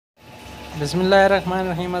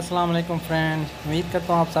बिस्मिल्लाहिर्रहमानिर्रहीम। अस्सलाम वालेकुम फ्रेंड, उम्मीद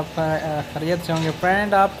करता हूँ आप सब खैरियत से होंगे।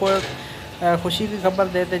 फ्रेंड, आपको खुशी की खबर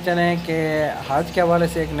देते चलें कि हज के हवाले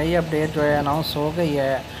से एक नई अपडेट जो है अनाउंस हो गई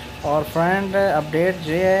है। और फ्रेंड, अपडेट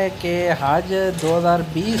ये है कि हज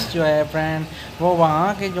 2020 जो है फ्रेंड, वो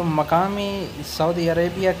वहाँ के जो मकामी सऊदी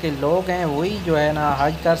अरेबिया के लोग हैं वही जो है ना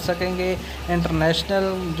हज कर सकेंगे।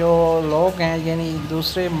 इंटरनेशनल जो लोग हैं, यानी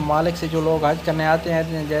दूसरे ममालिक से जो लोग हज करने आते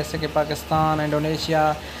हैं, जैसे कि पाकिस्तान,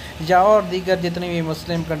 इंडोनेशिया या और दीगर जितनी भी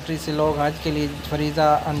मुस्लिम कंट्री से लोग हज के लिए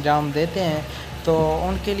फ़रीज़ा अंजाम देते हैं, तो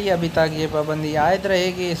उनके लिए अभी तक ये पाबंदी आयद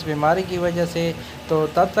रहेगी इस बीमारी की वजह से। तो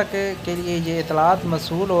तब तक के लिए ये इतलात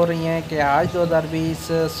मसूल हो रही हैं कि हज 2020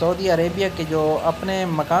 सऊदी अरेबिया के जो अपने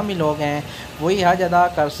मकामी लोग हैं वही हज अदा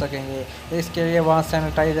कर सकेंगे। इसके लिए वहाँ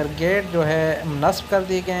सैनिटाइज़र गेट जो है नस्ब कर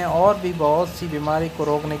दिए गए हैं और भी बहुत सी बीमारी को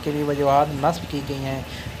रोकने के लिए वजूहात नस्ब की गई हैं।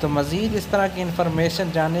 तो मज़ीद इस तरह की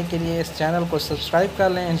इन्फॉर्मेशन जानने के लिए इस चैनल को सब्सक्राइब कर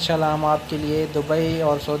लें। इंशाल्लाह हम आपके लिए दुबई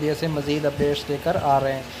और सऊदीया से मज़ीद अपडेट्स लेकर आ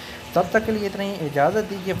रहे हैं। तब तक के लिए इतनी इजाज़त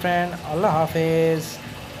दीजिए फ्रेंड। अल्लाह हाफिज़।